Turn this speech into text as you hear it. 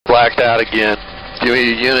blacked out again. Give me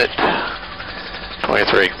unit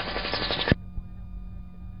 23.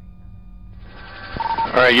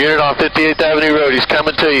 Alright, unit on 58th Avenue Road. He's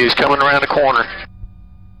coming to you. He's coming around the corner.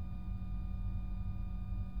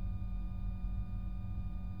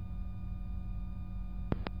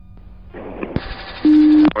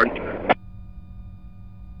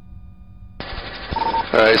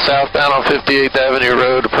 Alright, southbound on 58th Avenue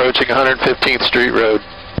Road, approaching 115th Street Road.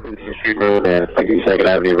 115th Street Road and 62nd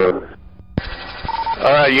Avenue Road.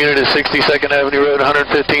 Alright, unit is 62nd Avenue Road,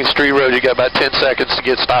 115th Street Road. You got about 10 seconds to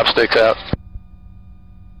get stop sticks out.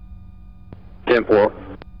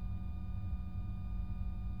 10-4.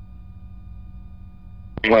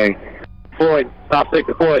 Wayne. Floyd, stop stick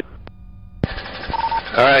deployed.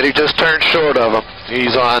 Alright, he just turned short of him.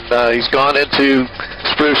 He's gone into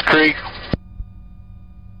Spruce Creek.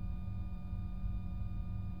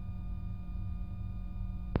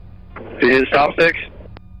 Did you hit stop sticks?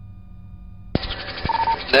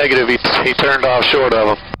 Negative, he turned off short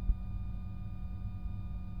of him.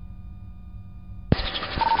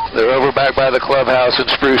 They're over back by the clubhouse in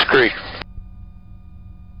Spruce Creek.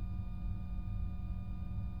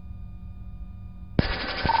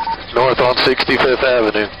 North on 65th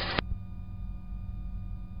Avenue.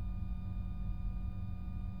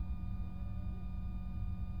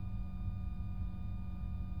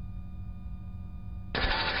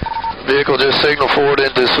 Vehicle just signaled forward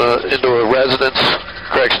into a residence,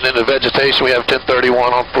 correction, into vegetation. We have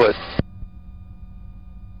 1031 on foot.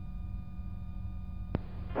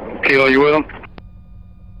 Kilo, you with him?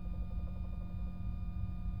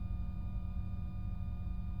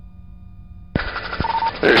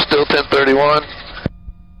 There's still 1031.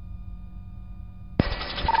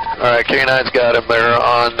 Alright, K9's got him. They're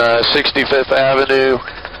on 65th Avenue.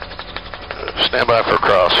 Stand by for a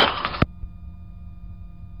cross.